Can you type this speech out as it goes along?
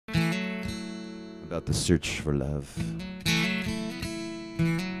about the search for love.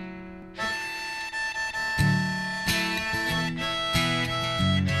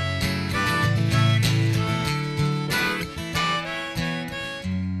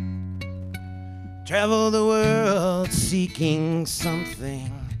 Travel the world seeking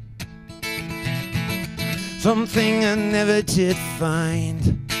something, something I never did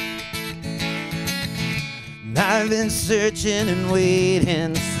find. I've been searching and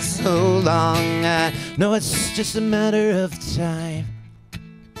waiting for so long. I know it's just a matter of time.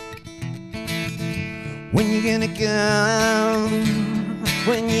 When you gonna come?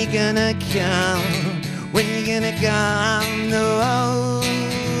 When you gonna come? When you gonna come?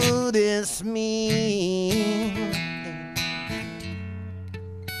 Notice me.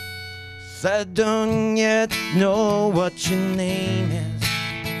 'Cause I don't yet know what your name is.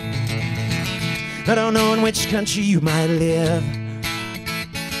 I don't know in which country you might live,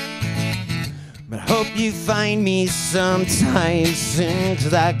 but I hope you find me sometime soon,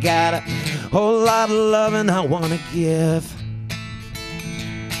 'cause I got a whole lot of loving I wanna give.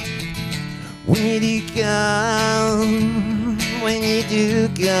 When you do come, when you do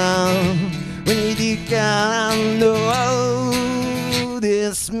come, when you do come,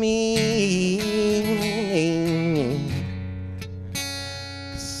 notice me.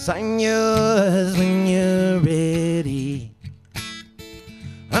 I'm yours when you're ready.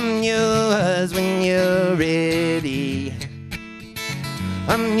 I'm yours when you're ready.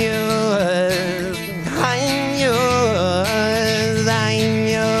 I'm yours. I'm yours. I'm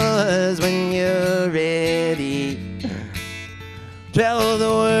yours when you're ready. Travel the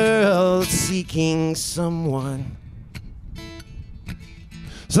world seeking someone,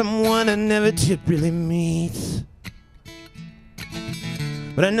 someone I never did really meet.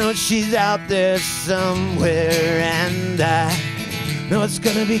 But I know she's out there somewhere, and I know it's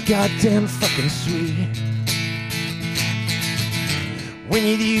gonna be goddamn fucking sweet. When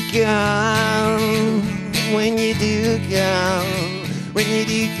you do come, when you do come, when you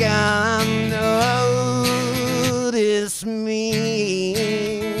do come, notice me.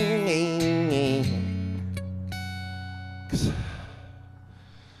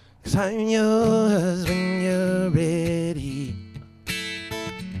 'Cause I'm yours when you're ready.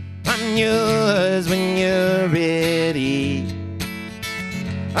 I'm yours when you're ready.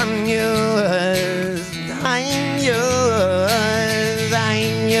 I'm yours. I'm yours.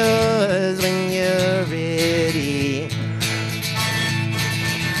 I'm yours when you're ready.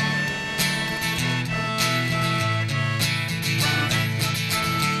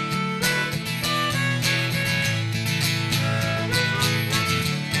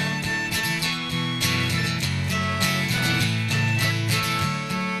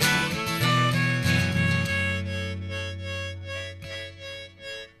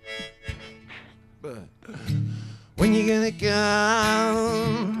 When you gonna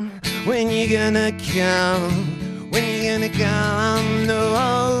come? When you gonna come? When you gonna come?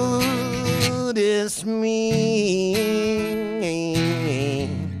 Notice me.